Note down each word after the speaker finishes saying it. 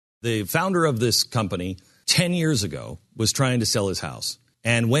The founder of this company 10 years ago was trying to sell his house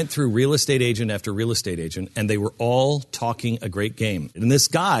and went through real estate agent after real estate agent, and they were all talking a great game. And this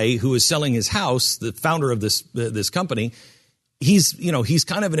guy who is selling his house, the founder of this company, he's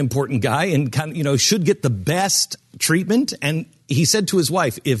kind of an important guy and should get the best treatment. And he said to his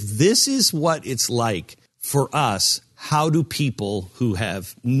wife, if this is what it's like for us, how do people who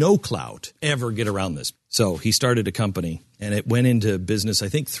have no clout ever get around this? So he started a company, and it went into business, I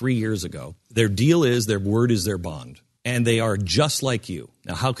think, 3 years ago. Their deal is their word is their bond, and they are just like you.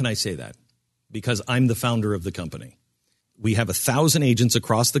 Now, how can I say that? Because I'm the founder of the company. We have 1,000 agents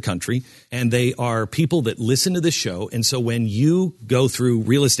across the country, and they are people that listen to this show. And so when you go through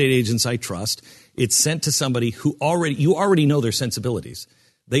Real Estate Agents I Trust, it's sent to somebody who you already know their sensibilities.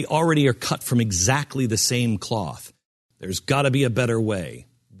 They already are cut from exactly the same cloth. There's got to be a better way.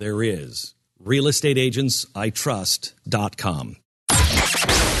 There is. realestateagentsitrust.com.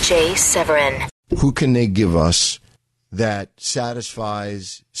 Jay Severin. Who can they give us that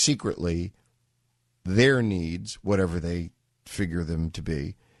satisfies secretly their needs, whatever they figure them to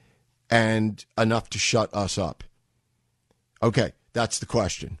be, and enough to shut us up? Okay, that's the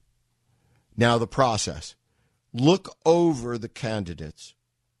question. Now the process. Look over the candidates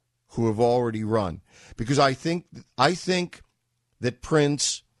who have already run, because I think that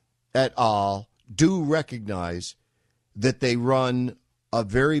Prince et al. Do recognize that they run a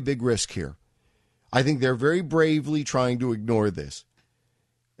very big risk here. I think they're very bravely trying to ignore this.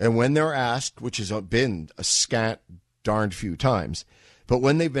 And when they're asked, which has been a scant darned few times, but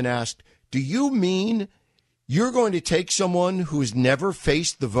when they've been asked, do you mean you're going to take someone who's never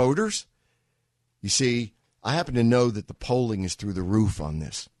faced the voters? You see, I happen to know that the polling is through the roof on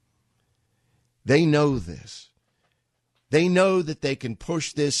this. They know this. They know that they can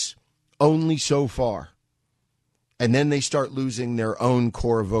push this only so far. And then they start losing their own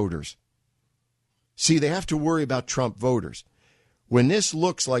core voters. See, they have to worry about Trump voters. When this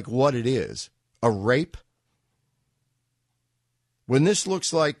looks like what it is, a rape, when this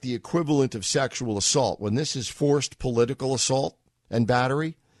looks like the equivalent of sexual assault, when this is forced political assault and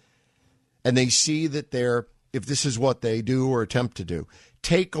battery, and they see that if this is what they do or attempt to do,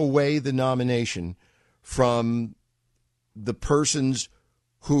 take away the nomination from the persons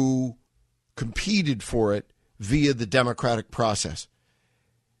who competed for it via the democratic process,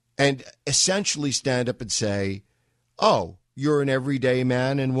 and essentially stand up and say, oh, you're an everyday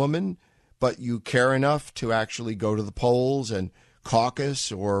man and woman, but you care enough to actually go to the polls and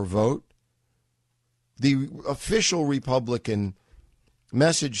caucus or vote. The official Republican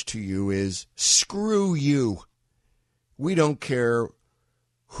message to you is, screw you. We don't care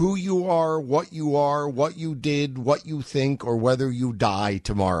who you are, what you did, what you think, or whether you die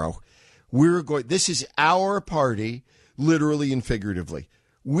tomorrow. This is our party, literally and figuratively.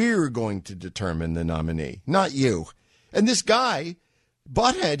 We're going to determine the nominee, not you. And this guy,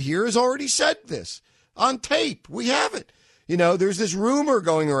 Butthead here, has already said this on tape. We have it. There's this rumor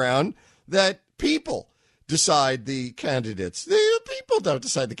going around that people decide the candidates. The people don't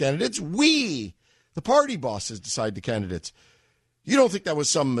decide the candidates. We, the party bosses, decide the candidates. You don't think that was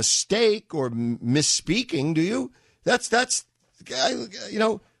some mistake or misspeaking, do you?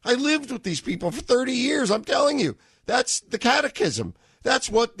 I lived with these people for 30 years. I'm telling you, that's the catechism.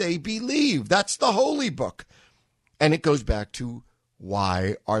 That's what they believe. That's the holy book. And it goes back to,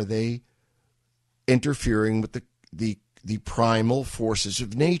 why are they interfering with the primal forces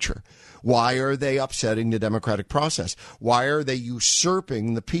of nature? Why are they upsetting the democratic process? Why are they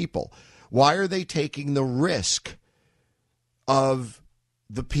usurping the people? Why are they taking the risk of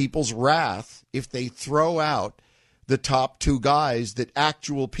the people's wrath if they throw out the top two guys that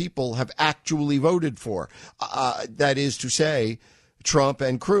actual people have actually voted for? That is to say, Trump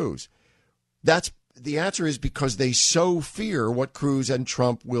and Cruz. The answer is because they so fear what Cruz and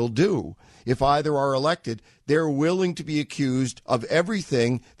Trump will do. If either are elected, they're willing to be accused of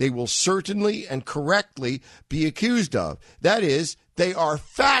everything they will certainly and correctly be accused of. That is, they are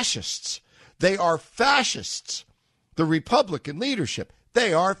fascists. They are fascists. The Republican leadership,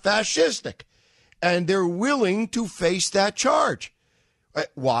 they are fascistic. And they're willing to face that charge.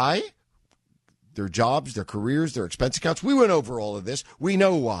 Why? Their jobs, their careers, their expense accounts. We went over all of this. We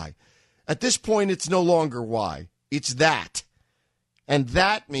know why. At this point, it's no longer why. It's that. And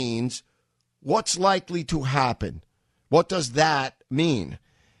that means what's likely to happen. What does that mean?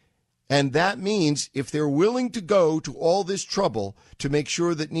 And that means if they're willing to go to all this trouble to make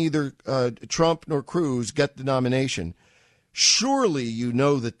sure that neither Trump nor Cruz get the nomination, surely you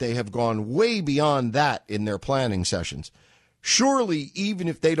know that they have gone way beyond that in their planning sessions. Surely, even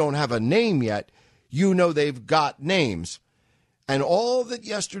if they don't have a name yet, you know they've got names. And all that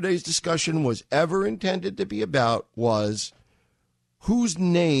yesterday's discussion was ever intended to be about was whose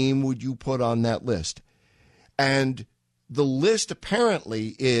name would you put on that list? And the list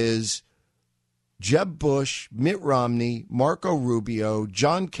apparently is Jeb Bush, Mitt Romney, Marco Rubio,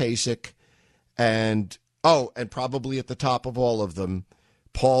 John Kasich, and probably at the top of all of them,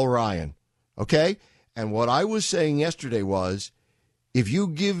 Paul Ryan. Okay? And what I was saying yesterday was, if you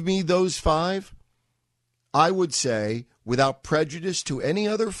give me those five, I would say, without prejudice to any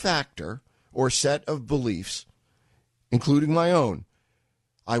other factor or set of beliefs, including my own,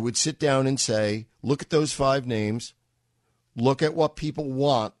 I would sit down and say, look at those five names, look at what people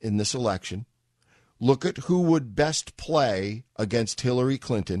want in this election, look at who would best play against Hillary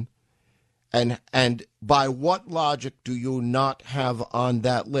Clinton, and by what logic do you not have on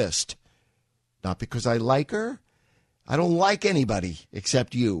that list? Not because I like her. I don't like anybody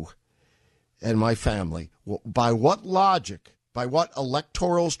except you and my family. Well, by what logic, by what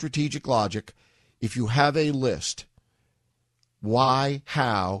electoral strategic logic, if you have a list,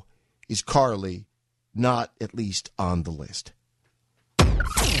 how is Carly not at least on the list?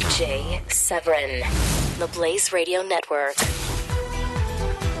 Jay Severin, the Blaze Radio Network.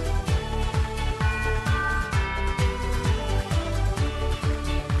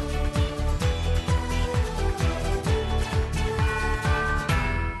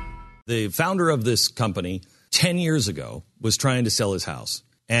 The founder of this company 10 years ago was trying to sell his house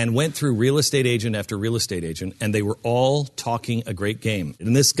and went through real estate agent after real estate agent, and they were all talking a great game.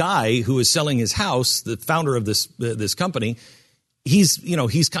 And this guy who is selling his house, the founder of this company,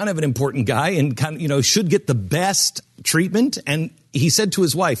 he's kind of an important guy and should get the best treatment. And he said to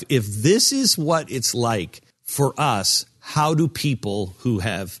his wife, if this is what it's like for us, how do people who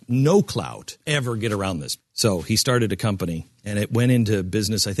have no clout ever get around this? So he started a company, and it went into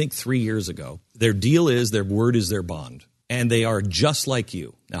business, I think, 3 years ago. Their deal is their word is their bond, and they are just like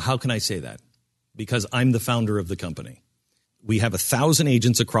you. Now, how can I say that? Because I'm the founder of the company. We have 1,000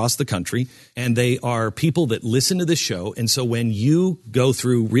 agents across the country, and they are people that listen to this show. And so when you go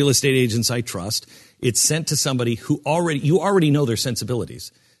through Real Estate Agents I Trust, it's sent to somebody who you already know their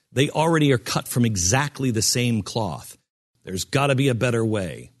sensibilities. They already are cut from exactly the same cloth. There's got to be a better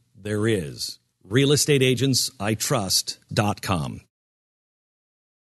way. There is. realestateagentsitrust.com.